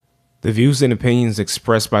The views and opinions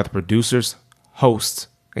expressed by the producers, hosts,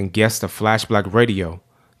 and guests of Flash Black Radio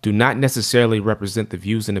do not necessarily represent the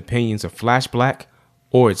views and opinions of Flash Black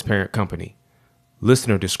or its parent company.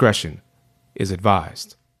 Listener discretion is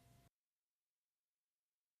advised.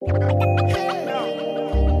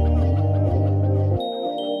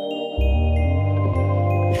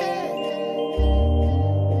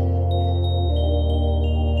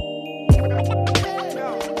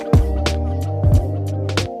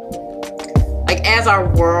 As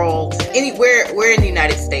our world, we're in the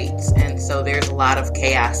United States, and so there's a lot of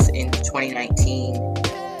chaos in 2019,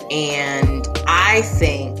 and I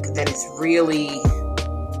think that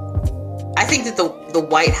the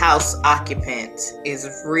White House occupant is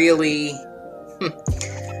really,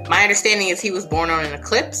 my understanding is he was born on an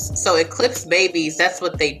eclipse, so eclipse babies, that's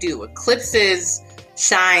what they do. Eclipses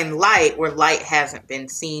shine light where light hasn't been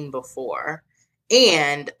seen before,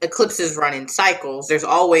 and eclipses run in cycles. There's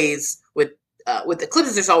always, with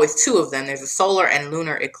eclipses, there's always two of them. There's a solar and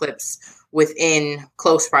lunar eclipse within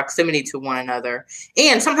close proximity to one another.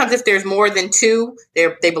 And sometimes if there's more than two,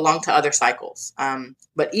 they belong to other cycles.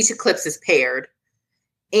 But each eclipse is paired.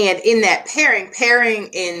 And in that pairing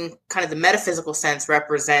in kind of the metaphysical sense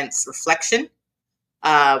represents reflection.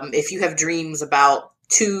 If you have dreams about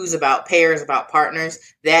twos, about pairs, about partners,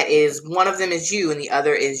 that is, one of them is you and the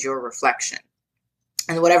other is your reflection.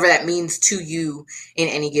 And whatever that means to you in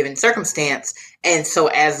any given circumstance. And so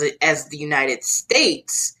as the United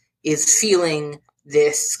States is feeling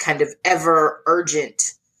this kind of ever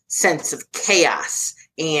urgent sense of chaos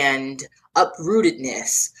and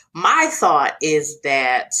uprootedness, my thought is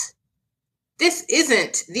that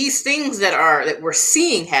these things that we're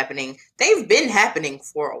seeing happening, they've been happening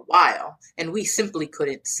for a while, and we simply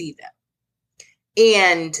couldn't see them.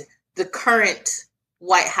 And the current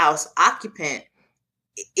White House occupant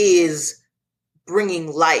is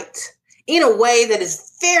bringing light in a way that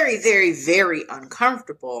is very, very, very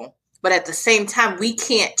uncomfortable. But at the same time, we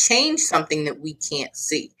can't change something that we can't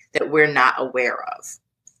see, that we're not aware of.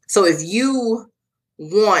 So if you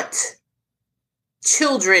want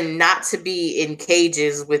children not to be in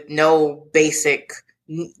cages with no basic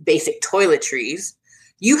toiletries,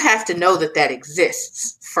 you have to know that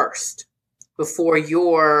exists first before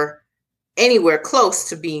you're anywhere close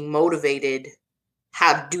to being motivated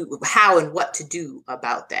how and what to do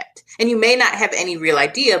about that. And you may not have any real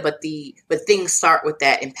idea, but things start with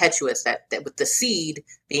that impetuous, that with the seed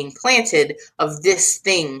being planted of this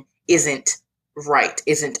thing isn't right,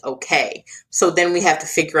 isn't okay. So then we have to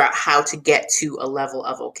figure out how to get to a level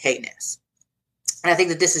of okayness. And I think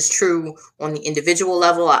that this is true on the individual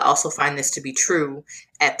level. I also find this to be true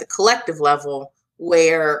at the collective level,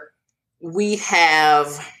 where we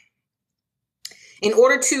have, in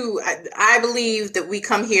order to, I believe that we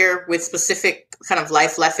come here with specific kind of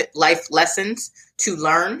life lessons to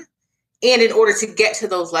learn. And in order to get to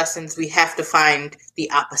those lessons, we have to find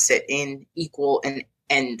the opposite in equal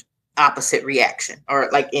and opposite reaction, or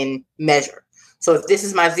like in measure. So if this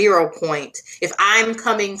is my 0 point, if I'm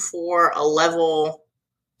coming for a level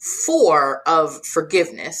 4 of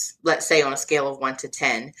forgiveness, let's say on a scale of 1 to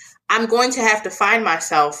 10, I'm going to have to find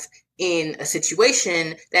myself in a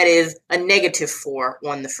situation that is a -4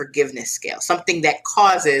 on the forgiveness scale, something that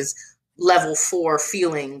causes level 4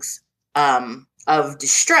 feelings of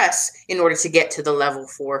distress in order to get to the level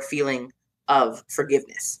 4 feeling of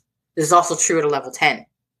forgiveness. This is also true at a level 10.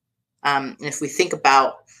 And if we think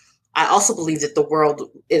about, I also believe that the world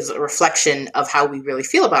is a reflection of how we really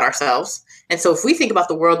feel about ourselves. And so if we think about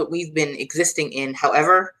the world that we've been existing in,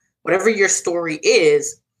 whatever your story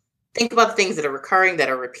is, think about the things that are recurring, that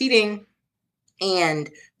are repeating, and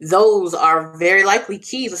those are very likely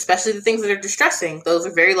keys, especially the things that are distressing. Those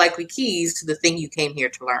are very likely keys to the thing you came here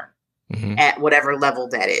to learn at whatever level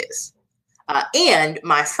that is. And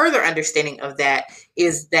my further understanding of that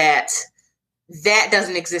is that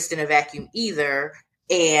doesn't exist in a vacuum either,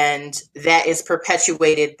 and that is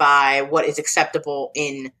perpetuated by what is acceptable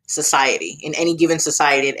in society, in any given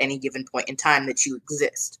society at any given point in time that you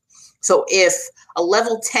exist. So if a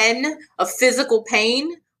level 10 of physical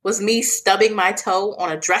pain was me stubbing my toe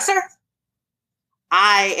on a dresser,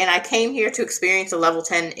 I came here to experience a level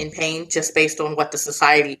 10 in pain just based on what the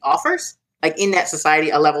society offers. Like in that society,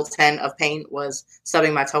 a level 10 of pain was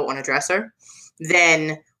stubbing my toe on a dresser.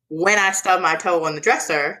 Then when I stub my toe on the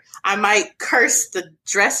dresser, I might curse the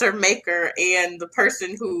dresser maker and the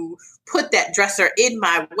person who put that dresser in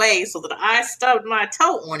my way so that I stubbed my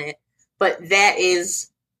toe on it. But that is,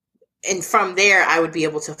 and from there, I would be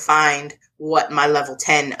able to find what my level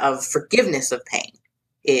 10 of forgiveness of pain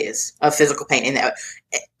is of physical pain in that.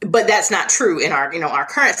 But that's not true in our, our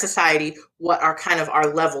current society. What are kind of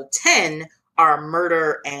our level 10 are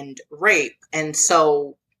murder and rape. And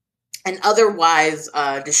so, and otherwise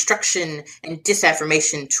destruction and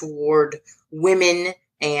disaffirmation toward women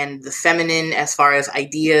and the feminine as far as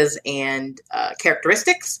ideas and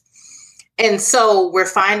characteristics. And so we're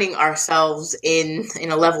finding ourselves in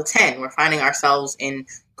a level 10. We're finding ourselves in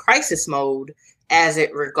crisis mode as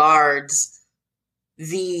it regards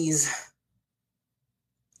these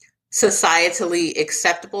societally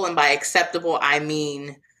acceptable, and by acceptable, I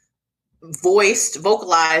mean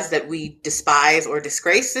vocalized that we despise or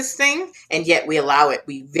disgrace this thing, and yet we allow it,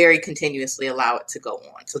 we very continuously allow it to go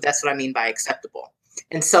on. So that's what I mean by acceptable.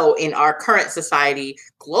 And so in our current society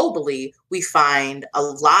globally, we find a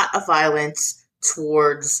lot of violence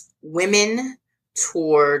towards women,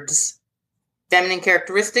 towards feminine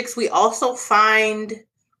characteristics. We also find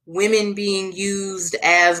women being used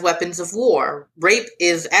as weapons of war. Rape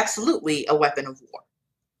is absolutely a weapon of war.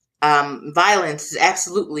 Violence is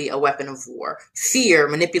absolutely a weapon of war. Fear,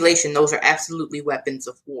 manipulation, those are absolutely weapons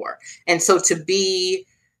of war. And so to be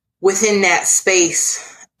within that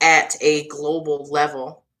space at a global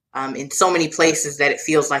level, in so many places that it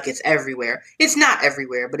feels like it's everywhere. It's not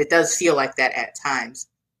everywhere, but it does feel like that at times.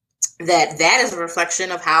 That is a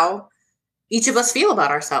reflection of how each of us feel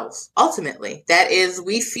about ourselves. Ultimately, that is,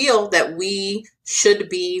 we feel that we should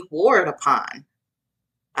be warred upon.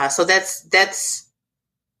 So that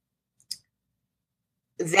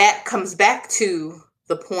comes back to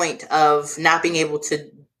the point of not being able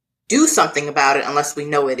to do something about it unless we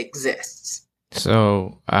know it exists.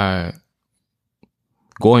 So,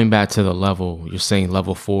 going back to the level, you're saying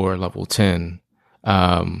level 4, level 10.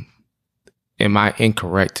 Am I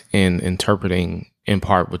incorrect in interpreting in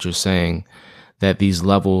part what you're saying, that these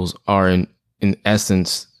levels are in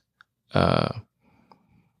essence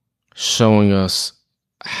showing us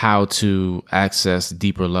how to access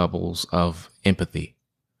deeper levels of empathy,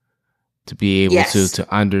 to be able to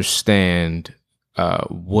understand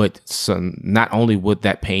not only what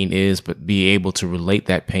that pain is, but be able to relate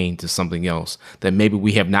that pain to something else that maybe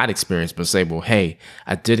we have not experienced, but say, well, hey,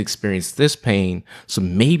 I did experience this pain, so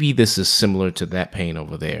maybe this is similar to that pain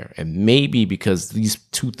over there. And maybe because these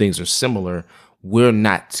two things are similar, we're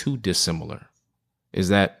not too dissimilar. Is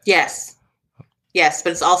that? Yes,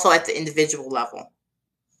 but it's also at the individual level.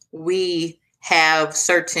 We have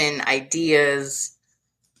certain ideas,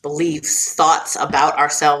 beliefs, thoughts about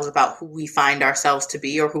ourselves, about who we find ourselves to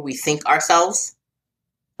be or who we think ourselves,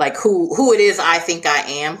 like who it is I think I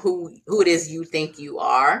am, who it is you think you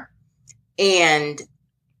are. And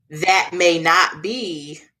that may not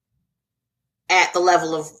be at the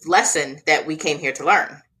level of lesson that we came here to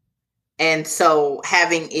learn. And so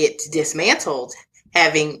having it dismantled,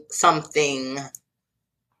 having something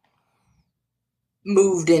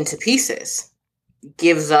moved into pieces,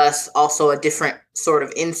 gives us also a different sort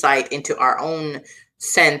of insight into our own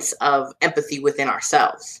sense of empathy within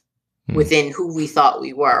ourselves, within who we thought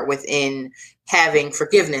we were, within having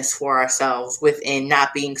forgiveness for ourselves, within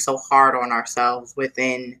not being so hard on ourselves,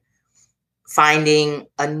 within finding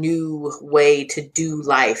a new way to do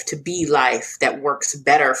life, to be life that works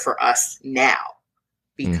better for us now.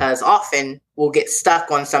 Because often we'll get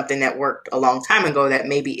stuck on something that worked a long time ago that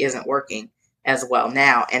maybe isn't working as well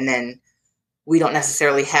now. And then we don't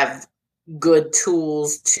necessarily have good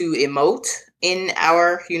tools to emote in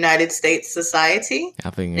our United States society.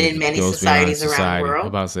 I think in many societies around the world. I'm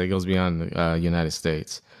about to say it goes beyond the United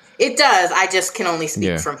States. It does. I just can only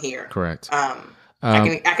speak from here. Correct. I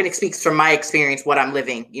can speak from my experience, what I'm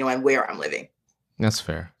living, and where I'm living. That's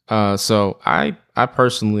fair. So I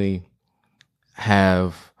personally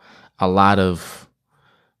have a lot of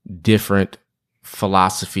different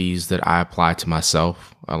philosophies that I apply to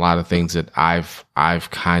myself. A lot of things that I've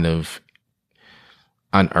kind of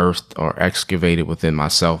unearthed or excavated within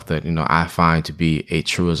myself that, I find to be a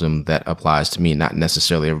truism that applies to me, not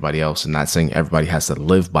necessarily everybody else, and not saying everybody has to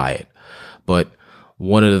live by it. But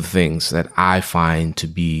one of the things that I find to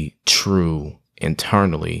be true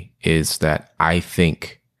internally is that I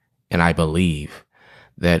think and I believe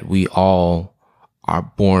that we all are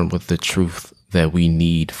born with the truth that we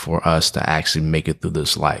need for us to actually make it through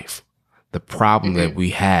this life. The problem that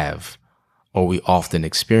we have, or we often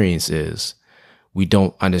experience, is we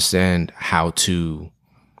don't understand how to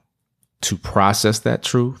process that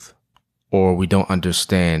truth, or we don't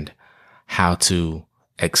understand how to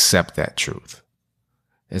accept that truth.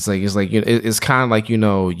 It's kind of like,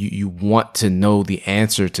 you want to know the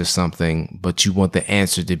answer to something, but you want the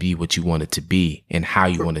answer to be what you want it to be and how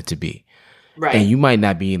you want it to be. Right. And you might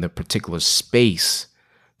not be in the particular space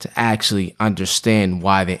to actually understand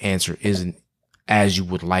why the answer isn't as you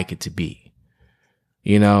would like it to be.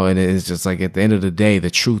 You know, and it's just like at the end of the day, the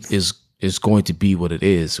truth is going to be what it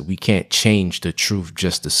is. We can't change the truth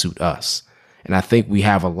just to suit us. And I think we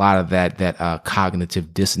have a lot of that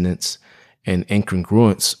cognitive dissonance and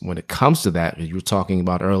incongruence when it comes to that. You were talking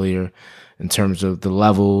about earlier in terms of the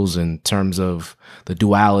levels, in terms of the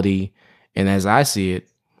duality. And as I see it,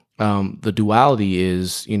 the duality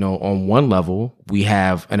is, you know, on one level, we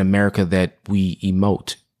have an America that we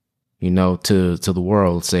emote, you know, to the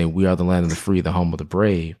world, saying we are the land of the free, the home of the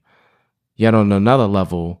brave. Yet on another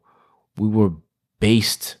level, we were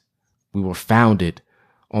founded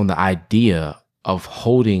on the idea of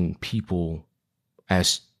holding people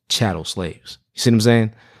as chattel slaves. You see what I'm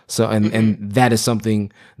saying? So, and that is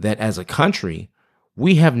something that as a country,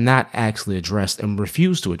 we have not actually addressed and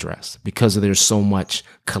refused to address because there's so much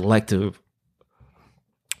collective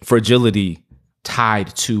fragility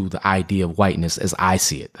tied to the idea of whiteness as I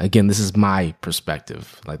see it. Again, this is my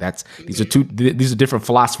perspective. Like these are different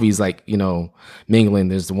philosophies, like, you know, mingling.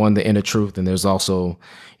 There's the one, the inner truth. And there's also,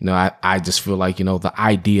 you know, I just feel like, you know, the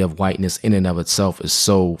idea of whiteness in and of itself is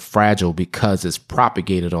so fragile because it's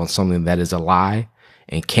propagated on something that is a lie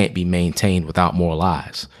and can't be maintained without more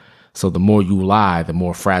lies. So the more you lie, the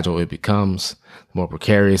more fragile it becomes, the more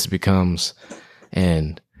precarious it becomes.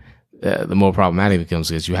 And the more problematic it becomes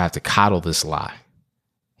because you have to coddle this lie,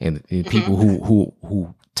 and people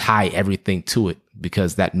who tie everything to it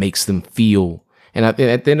because that makes them feel. And at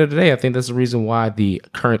the end of the day, I think that's the reason why the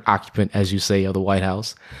current occupant, as you say, of the White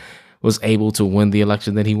House was able to win the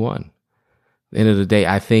election that he won. At the end of the day,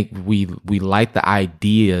 I think we like the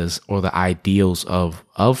ideas or the ideals of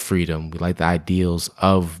freedom. We like the ideals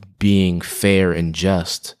of being fair and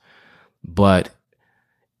just, but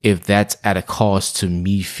if that's at a cost to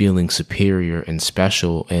me feeling superior and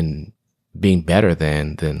special and being better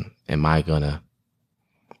than, then am I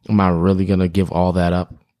really gonna give all that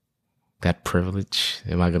up? That privilege?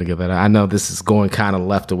 Am I gonna give that up? I know this is going kind of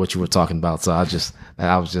left of what you were talking about. So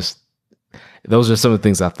those are some of the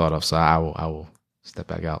things I thought of. So I will step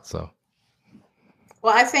back out. So.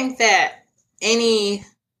 Well, I think that any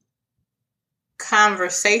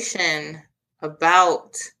conversation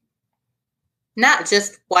about not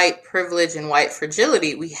just white privilege and white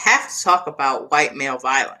fragility, we have to talk about white male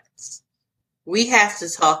violence. We have to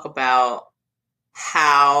talk about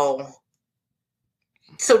how.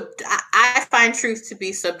 So I find truth to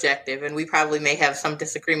be subjective, and we probably may have some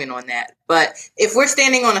disagreement on that. But if we're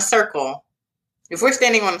standing on a circle,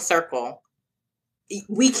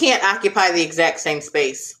 we can't occupy the exact same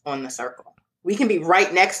space on the circle. We can be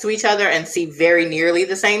right next to each other and see very nearly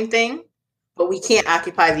the same thing, but we can't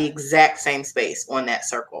occupy the exact same space on that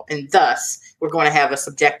circle. And thus, we're going to have a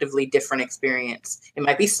subjectively different experience. It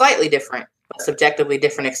might be slightly different, but subjectively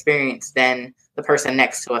different experience than the person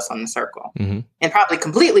next to us on the circle. Mm-hmm. And probably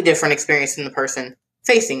completely different experience than the person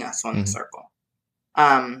facing us on the circle.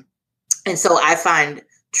 And so I find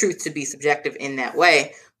truth to be subjective in that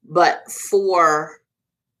way. But for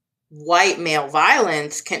white male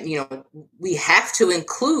violence, we have to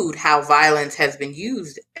include how violence has been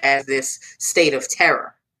used as this state of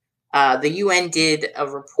terror. The UN did a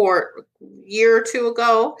report a year or two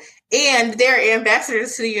ago, and their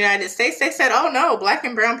ambassadors to the United States, they said, oh no, Black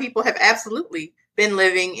and brown people have absolutely been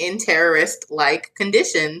living in terrorist-like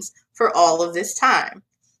conditions for all of this time.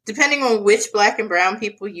 Depending on which Black and brown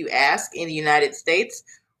people you ask in the United States,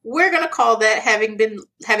 we're going to call that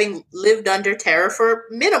having lived under terror for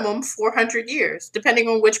minimum 400 years, depending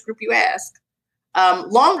on which group you ask.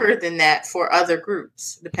 Longer than that for other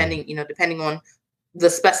groups, depending on the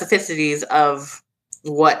specificities of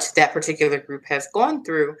what that particular group has gone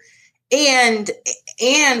through. And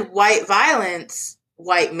white violence,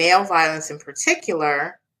 white male violence in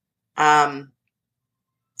particular,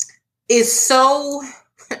 is so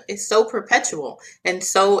perpetual and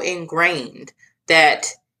so ingrained that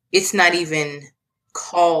it's not even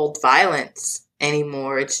called violence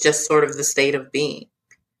anymore. It's just sort of the state of being.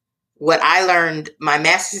 What I learned, my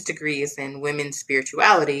master's degree is in women's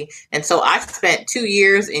spirituality. And so I spent 2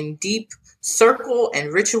 years in deep circle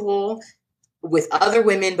and ritual with other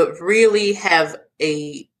women, but really have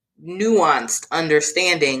a nuanced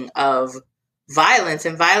understanding of violence.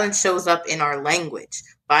 And violence shows up in our language.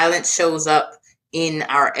 Violence shows up in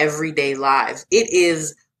our everyday lives. It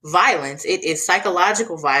is violence. It is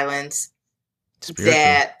psychological violence.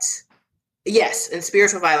 Yes, and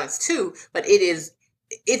spiritual violence too, but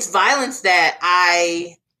it's violence that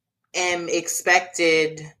I am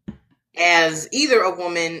expected as either a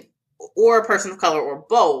woman or a person of color or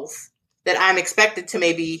both, that I'm expected to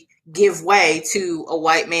maybe give way to a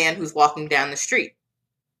white man who's walking down the street.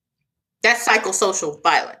 That's psychosocial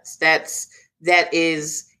violence. That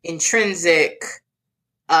is intrinsic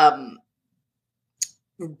um,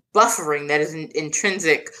 buffering, that is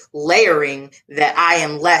intrinsic layering, that I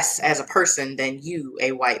am less as a person than you,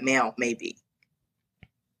 a white male, may be.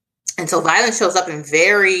 And so violence shows up in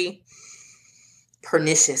very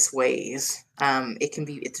pernicious ways.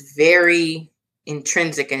 It's very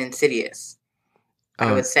intrinsic and insidious,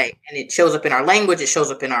 I would say. And it shows up in our language. It shows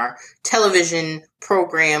up in our television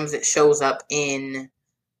programs. It shows up in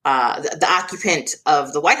the occupant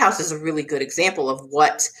of the White House is a really good example of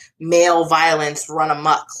what male violence run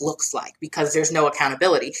amok looks like, because there's no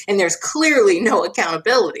accountability, and there's clearly no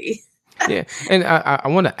accountability. Yeah. And I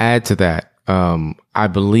want to add to that. I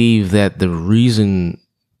believe that the reason,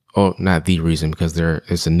 or not the reason, because there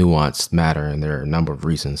is a nuanced matter and there are a number of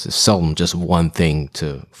reasons. It's seldom just one thing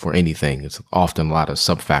for anything. It's often a lot of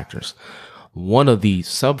sub-factors. One of the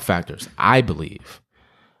sub-factors, I believe,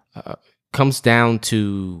 comes down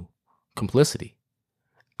to complicity.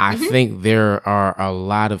 I think there are a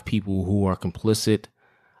lot of people who are complicit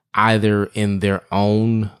either in their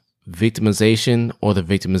own victimization or the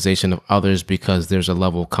victimization of others, because there's a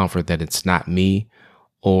level of comfort that it's not me,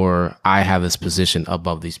 or I have this position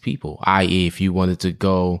above these people. I.e., if you wanted to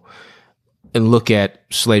go and look at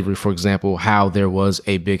slavery, for example, how there was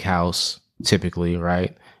a big house typically,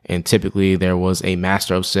 right? And typically there was a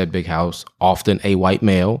master of said big house, often a white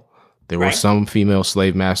male. There were some female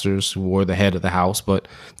slave masters who were the head of the house, but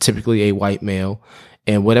typically a white male.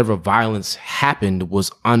 And whatever violence happened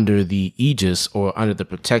was under the aegis, or under the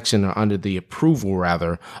protection, or under the approval,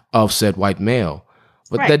 rather, of said white male.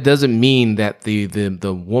 But that doesn't mean that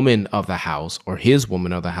the woman of the house, or his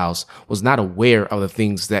woman of the house, was not aware of the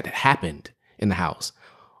things that happened in the house,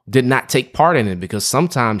 did not take part in it, because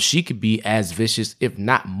sometimes she could be as vicious, if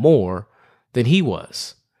not more, than he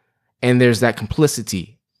was. And there's that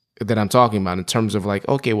complicity that I'm talking about, in terms of like,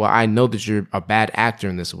 okay, well, I know that you're a bad actor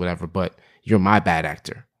in this or whatever, but you're my bad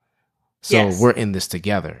actor. So we're in this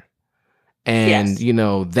together. And,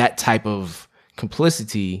 that type of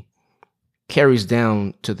complicity carries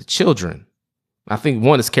down to the children. I think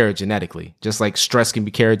one is carried genetically, just like stress can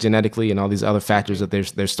be carried genetically, and all these other factors that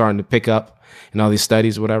they're starting to pick up in all these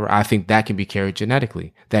studies, or whatever. I think that can be carried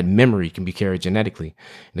genetically. That memory can be carried genetically,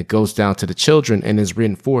 and it goes down to the children and is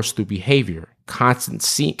reinforced through behavior.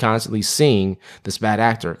 Constantly seeing this bad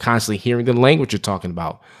actor, constantly hearing the language you're talking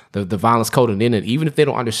about, the violence coded in it. Even if they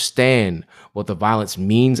don't understand what the violence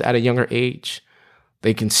means at a younger age,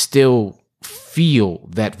 they can still feel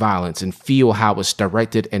that violence and feel how it's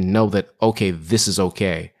directed, and know that, okay, this is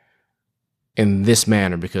okay in this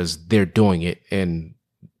manner because they're doing it and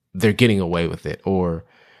they're getting away with it, or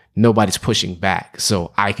nobody's pushing back,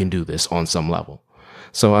 so I can do this on some level.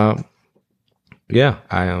 So I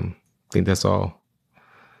think that's all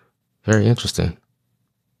very interesting.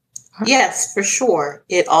 Yes, for sure.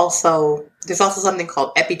 There's also something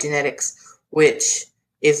called epigenetics, which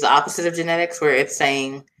is the opposite of genetics, where it's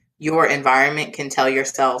saying your environment can tell your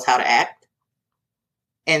cells how to act.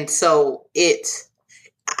 And so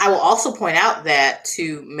I will also point out that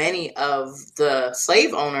to many of the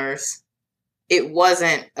slave owners, it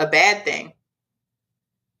wasn't a bad thing.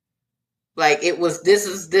 Like, it was, this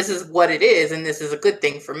is what it is, and this is a good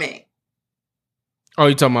thing for me. Oh,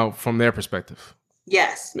 you're talking about from their perspective?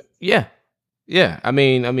 Yes. Yeah. Yeah. I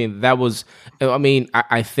mean, that was,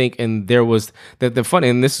 I think, and there was the funny,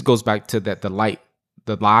 and this goes back to the lie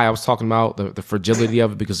I was talking about, the fragility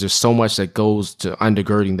of it, because there's so much that goes to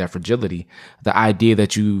undergirding that fragility. The idea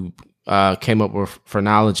that you came up with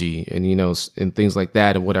phrenology and, and things like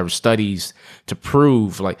that, and whatever studies to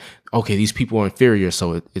prove like, okay, these people are inferior,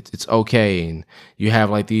 so it's okay. And you have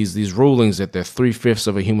like these rulings that they're 3/5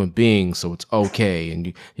 of a human being, so it's okay.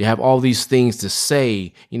 And you have all these things to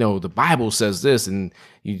say, the Bible says this, and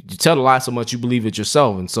you tell the lie so much you believe it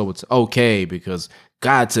yourself. And so it's okay because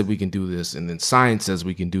God said we can do this, and then science says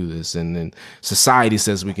we can do this, and then society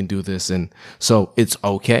says we can do this, and so it's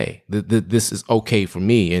okay. This is okay for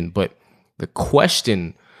me. But the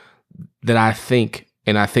question that I think,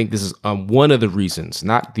 and I think this is one of the reasons,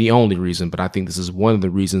 not the only reason, but I think this is one of the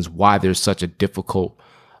reasons why there's such a difficulty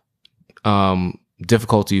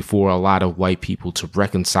for a lot of white people to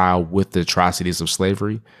reconcile with the atrocities of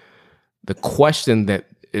slavery. The question that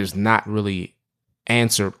is not really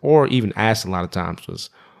answered or even asked a lot of times was,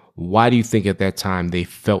 why do you think at that time they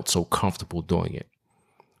felt so comfortable doing it?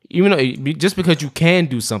 Even though, just because you can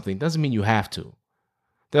do something doesn't mean you have to.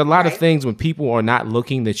 There are a lot of things when people are not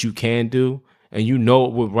looking that you can do, and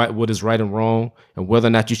what is right and wrong, and whether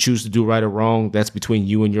or not you choose to do right or wrong, that's between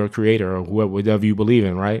you and your creator, or whatever you believe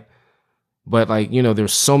in, right? But like,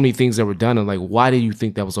 there's so many things that were done, and like, why did you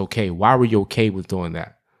think that was okay? Why were you okay with doing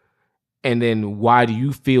that? And then why do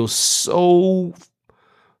you feel so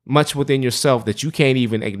much within yourself that you can't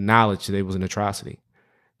even acknowledge that it was an atrocity?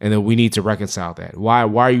 And then we need to reconcile that. Why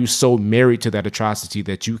are you so married to that atrocity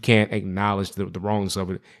that you can't acknowledge the wrongness of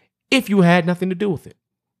it if you had nothing to do with it?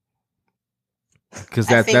 Because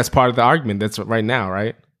that's part of the argument that's right now,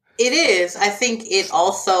 right? It is. I think it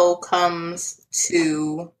also comes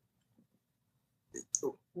to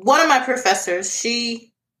one of my professors.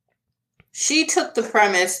 She took the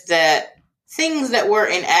premise that things that were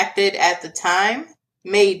enacted at the time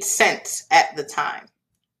made sense at the time.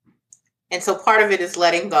 And so part of it is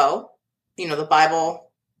letting go. The Bible,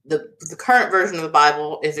 the current version of the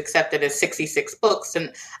Bible is accepted as 66 books.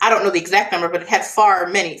 And I don't know the exact number, but it had far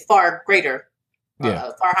greater,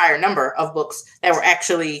 far higher number of books that were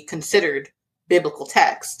actually considered biblical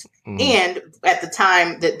text. Mm-hmm. And at the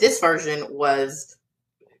time that this version was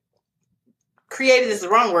created is the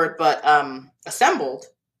wrong word, but assembled,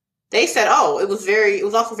 they said, it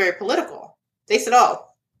was also very political. They said,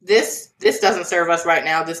 this doesn't serve us right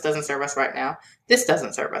now. This doesn't serve us right now. This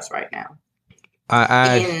doesn't serve us right now.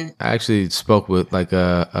 I actually spoke with like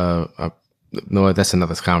no, that's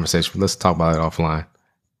another conversation. Let's talk about it offline.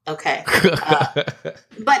 Okay.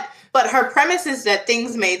 But her premise is that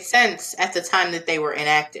things made sense at the time that they were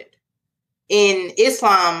enacted. In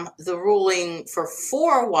Islam, the ruling for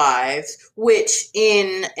 4 wives, which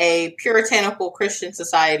in a puritanical Christian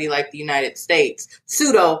society like the United States,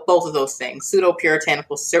 both of those things,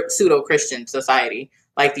 pseudo-puritanical, pseudo-Christian society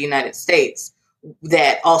like the United States,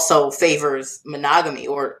 that also favors monogamy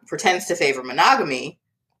or pretends to favor monogamy,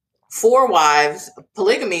 4 wives,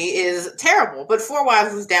 polygamy is terrible, but 4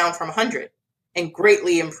 wives was down from 100 and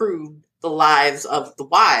greatly improved the lives of the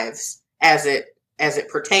wives as it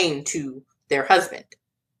pertained to their husband.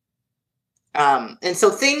 And so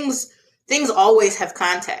things always have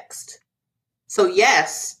context. So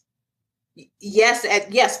yes,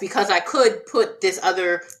 because I could put this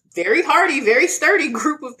other very hardy, very sturdy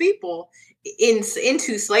group of people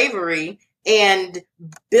into slavery and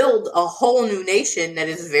build a whole new nation that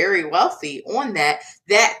is very wealthy on that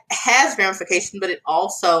has ramifications, but it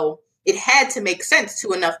had to make sense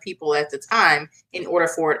to enough people at the time in order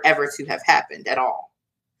for it ever to have happened at all.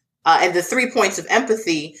 And the 3 points of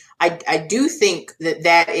empathy, I do think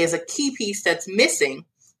that is a key piece that's missing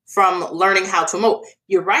from learning how to emote.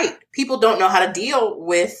 You're right. People don't know how to deal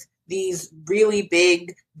with these really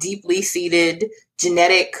big, deeply seated,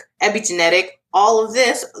 genetic, epigenetic, all of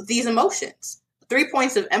these emotions. 3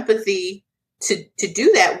 points of empathy to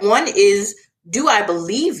do that. One is, do I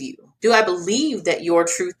believe you? Do I believe that your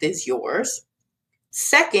truth is yours?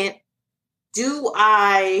 Second, can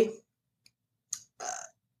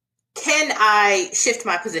I shift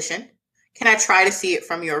my position? Can I try to see it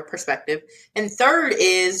from your perspective? And third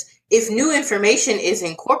is, if new information is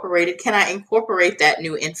incorporated, can I incorporate that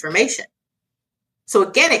new information? So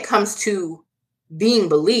again, it comes to being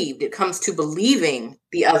believed. It comes to believing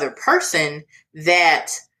the other person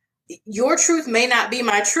that your truth may not be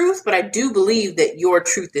my truth, but I do believe that your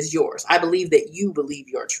truth is yours. I believe that you believe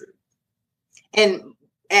your truth. And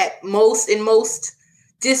in most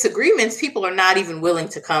disagreements, people are not even willing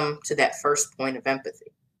to come to that first point of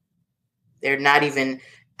empathy. They're not even,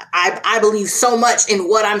 I believe so much in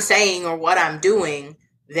what I'm saying or what I'm doing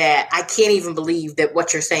that I can't even believe that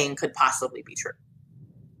what you're saying could possibly be true.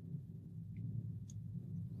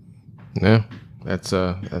 Yeah, that's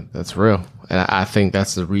real. And I think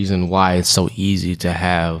that's the reason why it's so easy to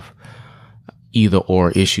have either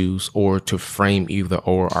or issues or to frame either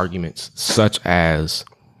or arguments, such as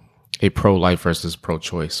a pro-life versus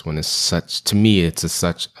pro-choice, when it's such such a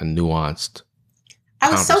nuanced I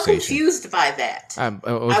was so confused by that. I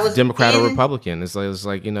was Democrat or Republican. It's like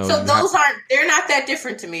So they're not that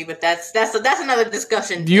different to me, but that's another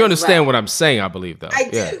discussion. Do you understand what I'm saying? I believe, though. I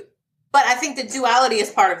do. But I think the duality is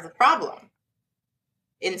part of the problem.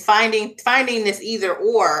 In finding this either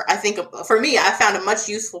or, I think for me, I found a much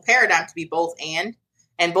useful paradigm to be both and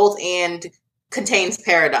both and contains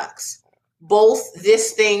paradox. Both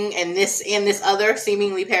this thing and this other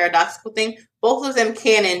seemingly paradoxical thing, both of them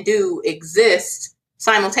can and do exist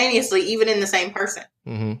simultaneously, even in the same person.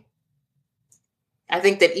 Mm-hmm. I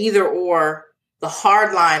think that either or, the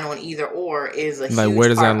hard line on either or is a huge where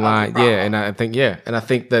does part that line? Of the problem. Yeah, and I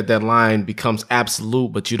think that line becomes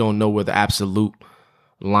absolute, but you don't know where the absolute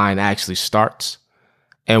line actually starts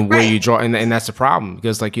and where you draw, and that's the problem,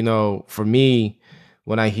 because for me,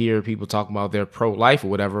 when I hear people talking about they're pro-life or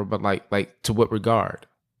whatever, but like to what regard?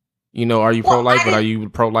 Are you pro-life, but are you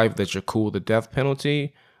pro-life that you're cool with the death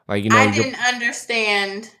penalty? I didn't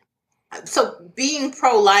understand So being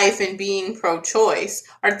pro-life and being pro-choice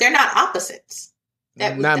they're not opposites.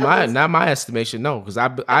 Not my estimation, no, because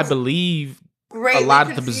I believe a Greatly lot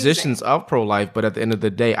of the positions confusing. of pro-life, but at the end of the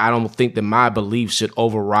day, I don't think that my beliefs should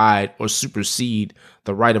override or supersede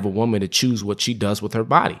the right of a woman to choose what she does with her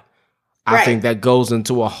body. I think Right. that goes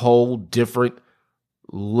into a whole different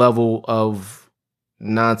level of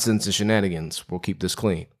nonsense and shenanigans. We'll keep this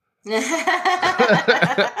clean.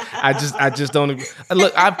 I just don't agree.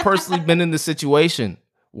 Look, I've personally been in the situation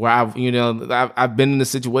where I've been in the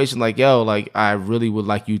situation like, yo, like I really would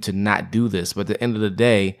like you to not do this, but at the end of the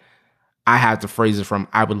day, I have to phrase it from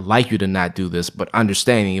I would like you to not do this, but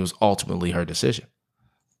understanding it was ultimately her decision.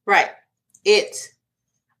 Right. It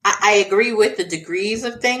I agree with the degrees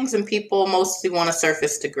of things, and people mostly want a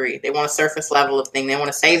surface degree. They want a surface level of thing. They want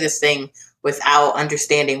to say this thing without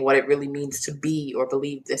understanding what it really means to be or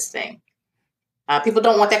believe this thing. People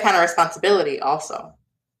don't want that kind of responsibility, also.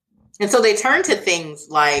 And so they turn to things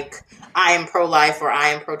like I am pro life or I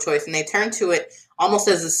am pro choice, and they turn to it almost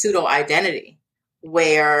as a pseudo identity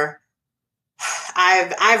where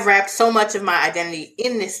I've wrapped so much of my identity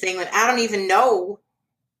in this thing that I don't even know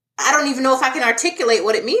if I can articulate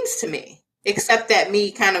what it means to me, except that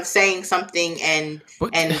me kind of saying something and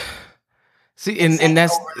But and see, and and saying it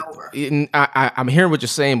that's over and over. I'm hearing what you're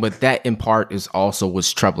saying, but that in part is also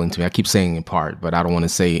what's troubling to me. I keep saying in part, but I don't want to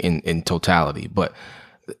say in totality. But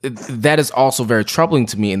that is also very troubling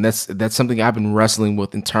to me, and that's something I've been wrestling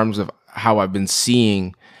with in terms of how I've been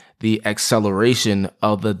seeing the acceleration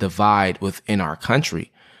of the divide within our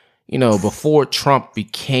country. You know, before Trump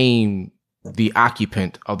became the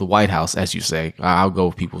occupant of the White House, as you say, I'll go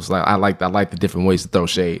with people's. I like the different ways to throw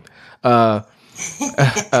shade. Uh,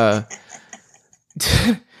 uh,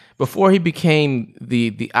 Before he became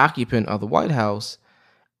the occupant of the White House,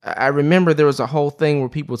 I remember there was a whole thing where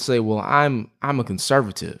people would say, "Well, I'm a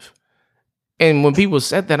conservative," and when people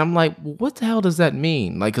said that, I'm like, well, "What the hell does that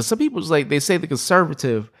mean?" Like, because some people's like they say the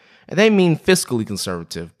conservative, and they mean fiscally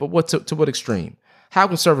conservative, but what to what extreme? How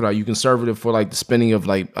conservative are you? Conservative for like the spending of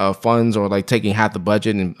like funds or like taking half the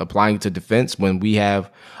budget and applying it to defense when we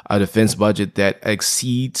have a defense budget that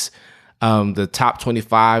exceeds the top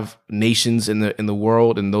 25 nations in the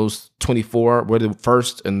world, and those 24 we're the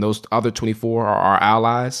first, and those other 24 are our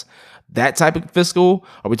allies. That type of fiscal,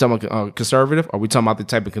 are we talking about conservative? Are we talking about the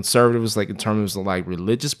type of conservatives like in terms of like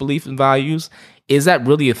religious belief and values? Is that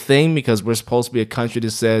really a thing? Because we're supposed to be a country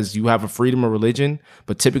that says you have a freedom of religion,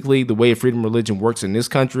 but typically the way a freedom of religion works in this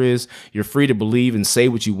country is you're free to believe and say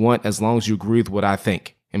what you want as long as you agree with what I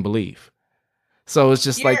think and believe. So it's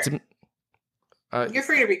just like You're to you're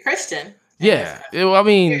free to be Christian in this yeah, country. I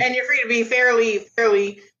mean, And you're free to be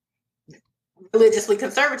fairly religiously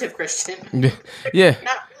conservative Christian. yeah,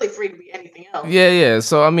 Not really free to be anything else. yeah.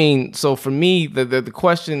 So I mean, so for me, the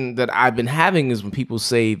question that I've been having is when people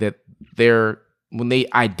say that when they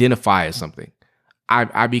identify as something,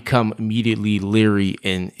 I become immediately leery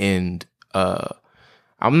and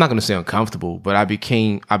I'm not going to say uncomfortable, but I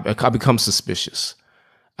become suspicious.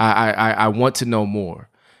 I want to know more.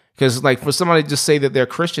 Because like for somebody to just say that they're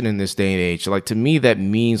Christian in this day and age, like to me that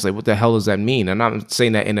means like what the hell does that mean? And I'm not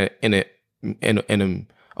saying that in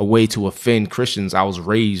a way to offend Christians. I was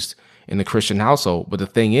raised in a Christian household, but the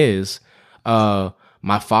thing is,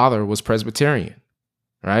 my father was Presbyterian,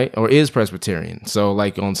 right? Or is Presbyterian. So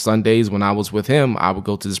like on Sundays when I was with him, I would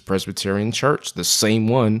go to this Presbyterian church, the same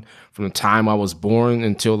one from the time I was born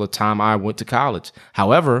until the time I went to college.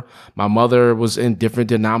 However, my mother was in different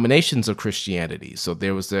denominations of Christianity. So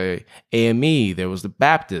there was the AME, there was the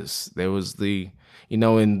Baptist, there was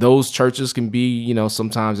and those churches can be,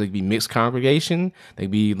 sometimes they can be mixed congregation. They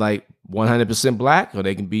can be like 100% black, or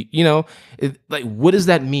they can be, like, what does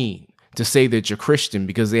that mean? To say that you're Christian,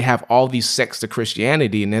 because they have all these sects to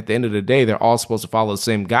Christianity, and at the end of the day, they're all supposed to follow the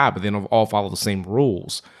same God, but they don't all follow the same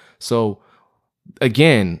rules. So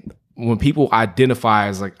again, when people identify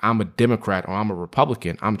as like I'm a Democrat or I'm a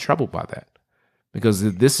Republican, I'm troubled by that, because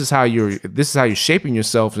this is how you're shaping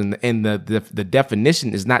yourself, and the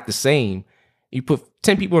definition is not the same. You put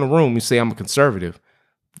 10 people in a room, you say I'm a conservative,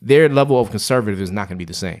 their level of conservative is not going to be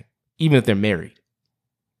the same, even if they're married.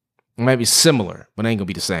 It might be similar, but it ain't gonna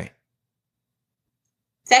be the same.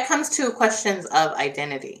 That comes to questions of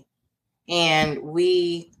identity. And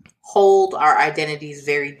we hold our identities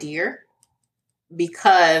very dear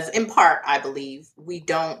because, in part, I believe we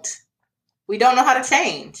don't know how to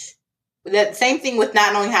change. That same thing with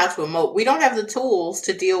not knowing how to emote. We don't have the tools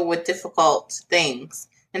to deal with difficult things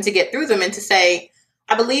and to get through them, and to say,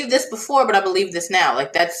 I believe this before, but I believe this now.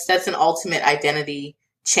 Like that's an ultimate identity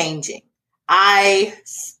changing. I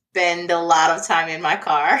spend a lot of time in my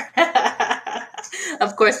car.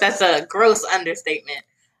 Of course, that's a gross understatement.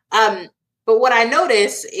 But what I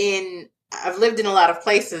notice I've lived in a lot of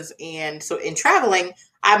places, and so in traveling,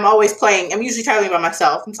 I'm usually traveling by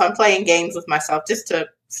myself, and so I'm playing games with myself just to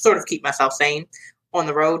sort of keep myself sane on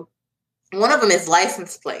the road. One of them is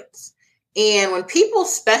license plates. And when people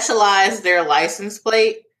specialize their license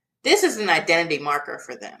plate, this is an identity marker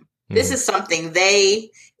for them. This is something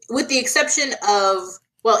with the exception of,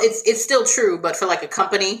 well, it's still true, but for like a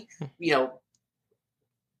company,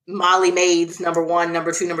 Molly Maids, number 1,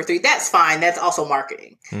 number 2, number 3, that's fine. That's also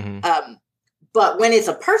marketing. But when it's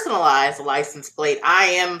a personalized license plate, I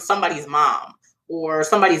am somebody's mom or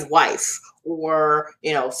somebody's wife, or,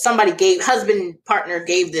 husband, partner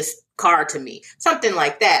gave this car to me, something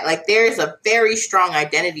like that. Like, there's a very strong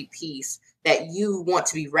identity piece that you want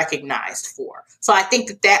to be recognized for. So I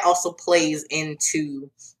think that also plays into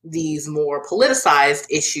these more politicized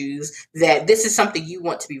issues, that this is something you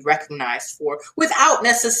want to be recognized for without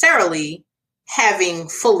necessarily having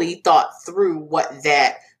fully thought through what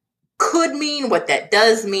that could mean, what that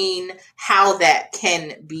does mean, how that can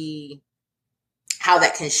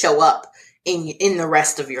show up in the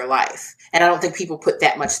rest of your life. And I don't think people put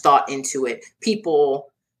that much thought into it. People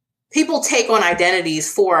take on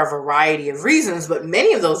identities for a variety of reasons, but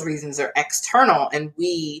many of those reasons are external, and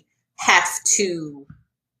we have to,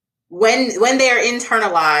 when they are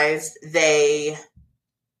internalized, they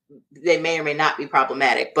may or may not be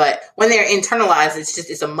problematic, but when they're internalized,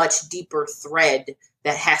 it's a much deeper thread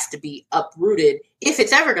that has to be uprooted, if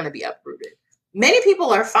it's ever going to be uprooted. Many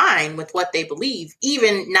people are fine with what they believe,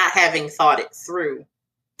 even not having thought it through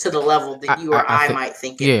to the level that you or I might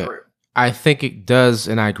think it through. I think it does,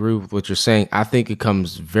 and I agree with what you're saying. I think it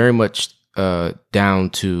comes very much down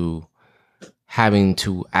to having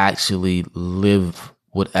to actually live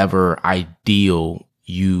whatever ideal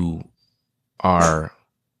you are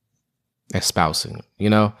espousing,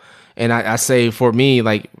 And I say, for me,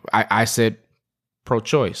 like I said,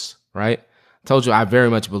 pro-choice, right? I told you I very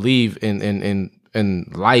much believe in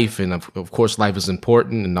life, and of course life is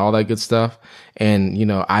important and all that good stuff.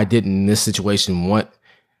 And I didn't in this situation want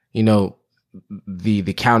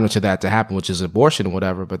the counter to that to happen, which is abortion or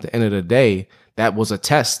whatever. But at the end of the day, that was a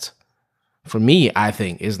test for me. I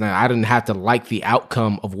think is that I didn't have to like the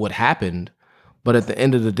outcome of what happened, but at the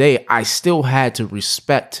end of the day, I still had to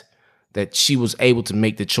respect that she was able to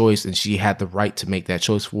make the choice, and she had the right to make that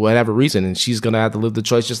choice for whatever reason. And she's going to have to live the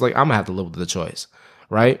choice just like I'm going to have to live with the choice.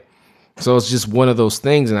 Right. So it's just one of those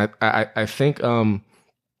things. And I think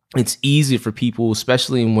it's easy for people,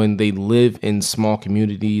 especially when they live in small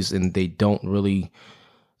communities and they don't really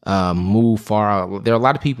move far out. There are a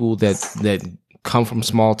lot of people that come from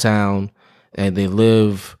small town and they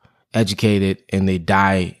live educated and they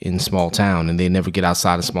die in small town, and they never get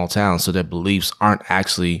outside of small town. So their beliefs aren't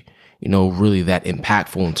actually really that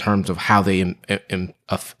impactful in terms of how they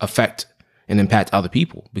affect and impact other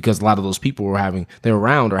people, because a lot of those people they're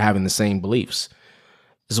around are having the same beliefs.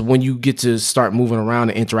 So when you get to start moving around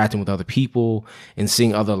and interacting with other people and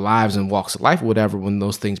seeing other lives and walks of life or whatever, when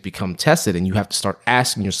those things become tested, and you have to start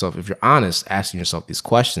asking yourself, if you're honest, asking yourself these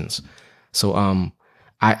questions. So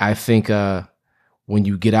I think when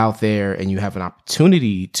you get out there and you have an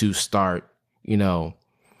opportunity to start,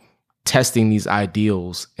 testing these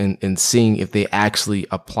ideals and seeing if they actually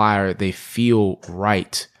apply or they feel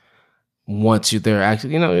right once they're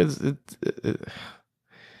actually,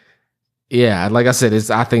 yeah, like I said,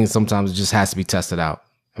 I think sometimes it just has to be tested out.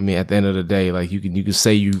 I mean, at the end of the day, like you can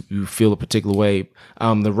say you feel a particular way.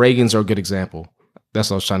 The Reagans are a good example. That's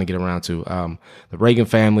what I was trying to get around to. The Reagan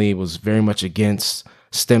family was very much against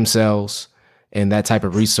stem cells and that type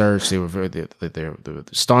of research. They were they're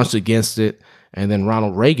staunchly against it. And then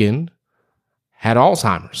Ronald Reagan had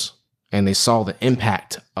Alzheimer's, and they saw the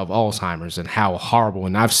impact of Alzheimer's and how horrible.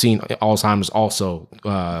 And I've seen Alzheimer's also.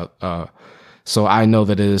 So I know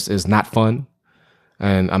that it is not fun.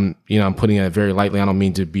 And I'm putting it very lightly. I don't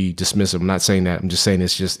mean to be dismissive. I'm not saying that. I'm just saying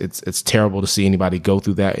it's terrible to see anybody go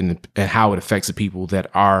through that and how it affects the people that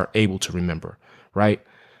are able to remember, right?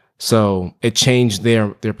 So it changed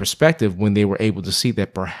their perspective when they were able to see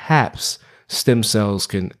that perhaps stem cells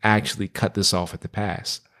can actually cut this off at the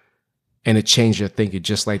pass. And it changed their thinking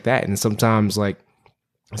just like that. And sometimes, like,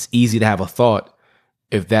 it's easy to have a thought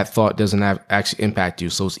if that thought doesn't actually impact you.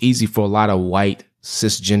 So it's easy for a lot of white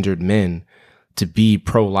cisgendered men to be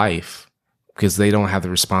pro-life because they don't have the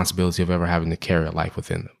responsibility of ever having to carry a life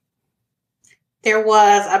within them. There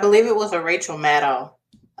was, I believe it was a Rachel Maddow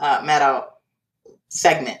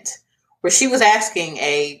segment where she was asking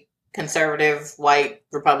a conservative white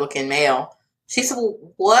Republican male, she said, well,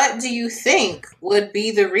 what do you think would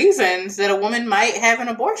be the reasons that a woman might have an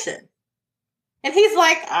abortion? And he's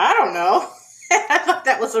like, I don't know. I thought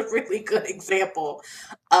that was a really good example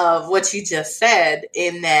of what you just said,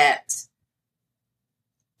 in that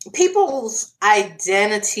people's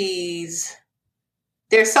identities,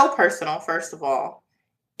 they're so personal, first of all.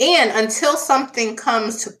 And until something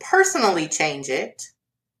comes to personally change it,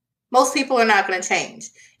 most people are not going to change.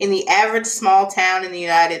 In the average small town in the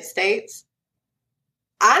United States,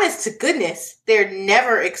 honest to goodness, they're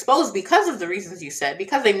never exposed because of the reasons you said,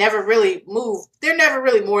 because they never really move. They're never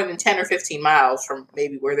really more than 10 or 15 miles from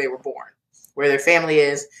maybe where they were born, where their family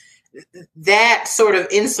is. That sort of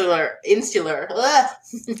insular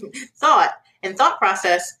thought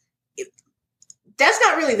process, that's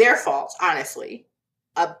not really their fault, honestly.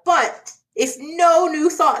 But if no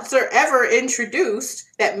new thoughts are ever introduced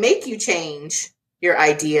that make you change your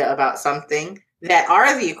idea about something, that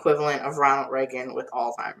are the equivalent of Ronald Reagan with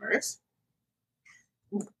Alzheimer's,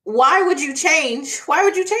 why would you change? Why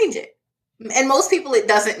would you change it? And most people, it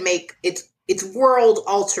doesn't make it's world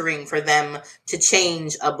altering for them to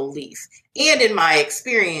change a belief. And in my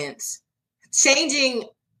experience, changing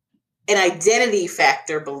an identity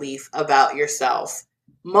factor belief about yourself,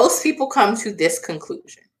 most people come to this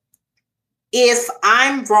conclusion. If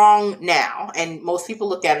I'm wrong now, and most people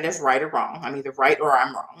look at it as right or wrong, I'm either right or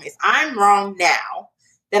I'm wrong. If I'm wrong now,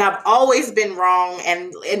 then I've always been wrong,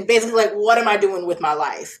 and basically, like, what am I doing with my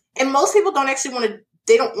life? And most people don't actually want to,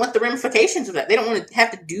 they don't want the ramifications of that. They don't want to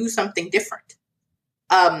have to do something different.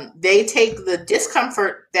 They take the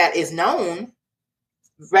discomfort that is known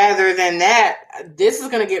rather than that. This is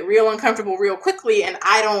going to get real uncomfortable real quickly, and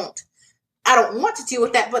I don't want to deal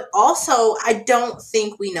with that, but also I don't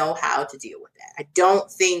think we know how to deal with that. I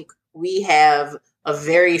don't think we have a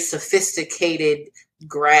very sophisticated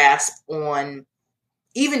grasp on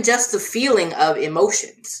even just the feeling of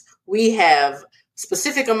emotions. We have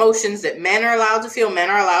specific emotions that men are allowed to feel. Men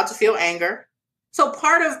are allowed to feel anger. So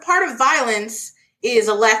part of violence is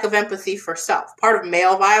a lack of empathy for self. Part of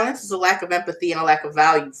male violence is a lack of empathy and a lack of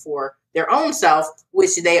value for their own self,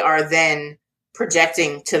 which they are then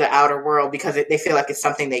projecting to the outer world because they feel like it's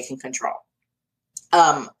something they can control.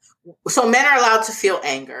 So men are allowed to feel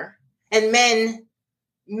anger, and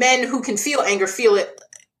men who can feel anger feel it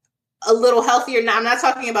a little healthier. Now, I'm not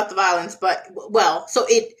talking about the violence, but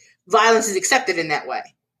violence is accepted in that way.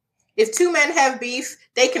 If two men have beef,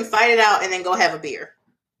 they can fight it out and then go have a beer.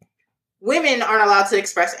 Women aren't allowed to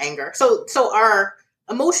express anger. So our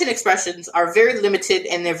emotion expressions are very limited,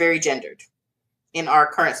 and they're very gendered in our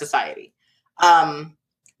current society.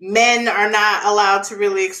 Men are not allowed to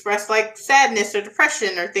really express like sadness or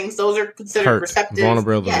depression or things. Those are considered receptive.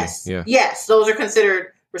 Vulnerability. Yes. Yeah. Yes. Those are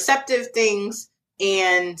considered receptive things.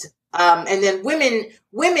 And then women,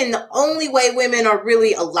 the only way women are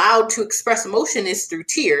really allowed to express emotion is through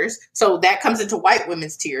tears. So that comes into white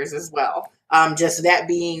women's tears as well. Just that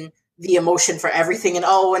being the emotion for everything. And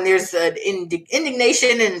there's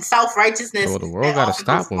indignation and self-righteousness. Well, the world got to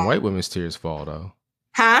stop when white women's tears fall, though.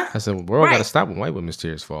 Huh? I said, the world got to stop when white women's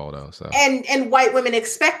tears fall, though. So and white women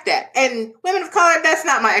expect that, and women of color, that's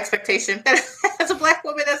not my expectation. As a black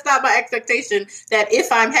woman, that's not my expectation. That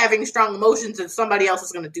if I'm having strong emotions, that somebody else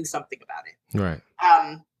is going to do something about it,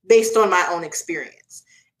 right? Based on my own experience.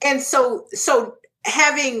 And so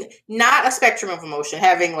having not a spectrum of emotion,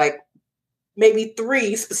 having like maybe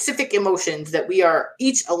 3 specific emotions that we are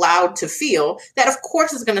each allowed to feel, that of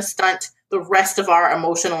course is going to stunt the rest of our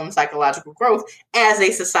emotional and psychological growth as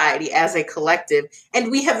a society, as a collective. And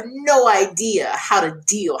we have no idea how to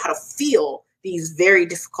feel these very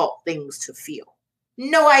difficult things to feel.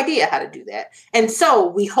 No idea how to do that. And so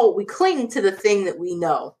we cling to the thing that we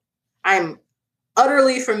know. I'm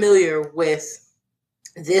utterly familiar with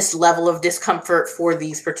this level of discomfort for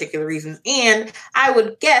these particular reasons. And I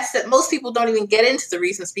would guess that most people don't even get into the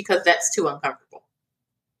reasons because that's too uncomfortable.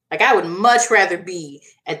 Like, I would much rather be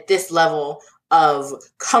at this level of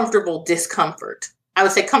comfortable discomfort. I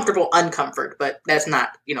would say comfortable uncomfort, but that's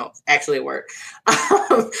not, actually a word.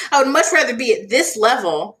 I would much rather be at this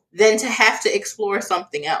level than to have to explore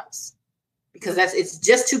something else, because it's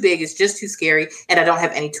just too big, it's just too scary, and I don't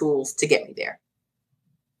have any tools to get me there.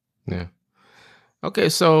 Yeah. Okay,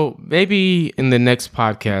 so maybe in the next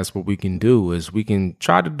podcast, what we can do is we can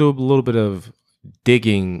try to do a little bit of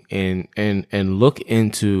digging and look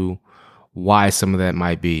into why some of that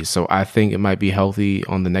might be. So I think it might be healthy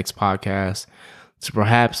on the next podcast to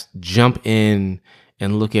perhaps jump in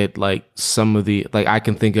and look at like some of the, like I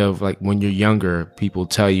can think of like when you're younger, people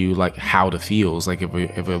tell you like how to feel. It's like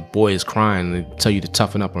if a boy is crying, they tell you to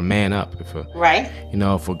toughen up or man up. If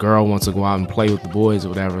a girl wants to go out and play with the boys or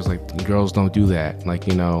whatever, it's like girls don't do that. Like,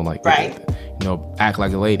 act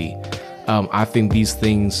like a lady. I think these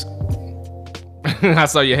things I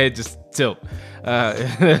saw your head just tilt.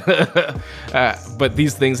 But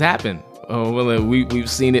these things happen. We've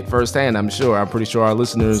seen it firsthand. I'm pretty sure our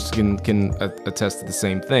listeners can attest to the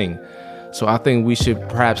same thing. So I think we should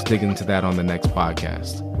perhaps dig into that on the next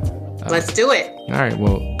podcast. Let's do it. All right.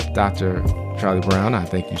 Well, Dr. Charlie Brown, I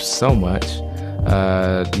thank you so much.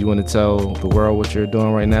 Do you want to tell the world what you're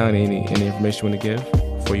doing right now? Any information you want to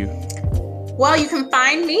give for you? Well, you can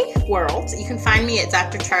find me, you can find me at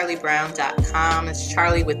drcharliebrown.com. It's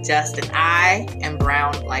Charlie with just an I and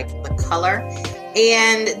Brown like the color.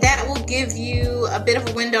 And that will give you a bit of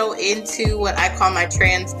a window into what I call my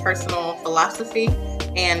transpersonal philosophy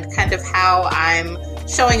and kind of how I'm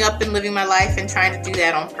showing up and living my life and trying to do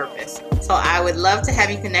that on purpose. So I would love to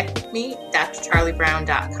have you connect with me,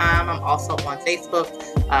 drcharliebrown.com. I'm also on Facebook,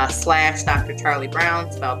 /Dr. Charlie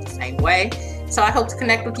Brown, spelled the same way. So I hope to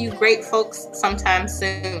connect with you great folks sometime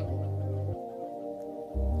soon.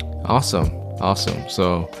 Awesome.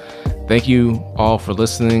 So thank you all for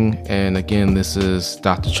listening. And again, this is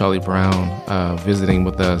Dr. Charlie Brown visiting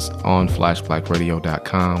with us on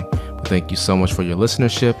flashblackradio.com. Thank you so much for your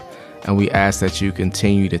listenership. And we ask that you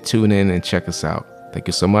continue to tune in and check us out. Thank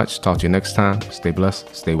you so much. Talk to you next time. Stay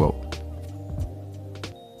blessed. Stay woke.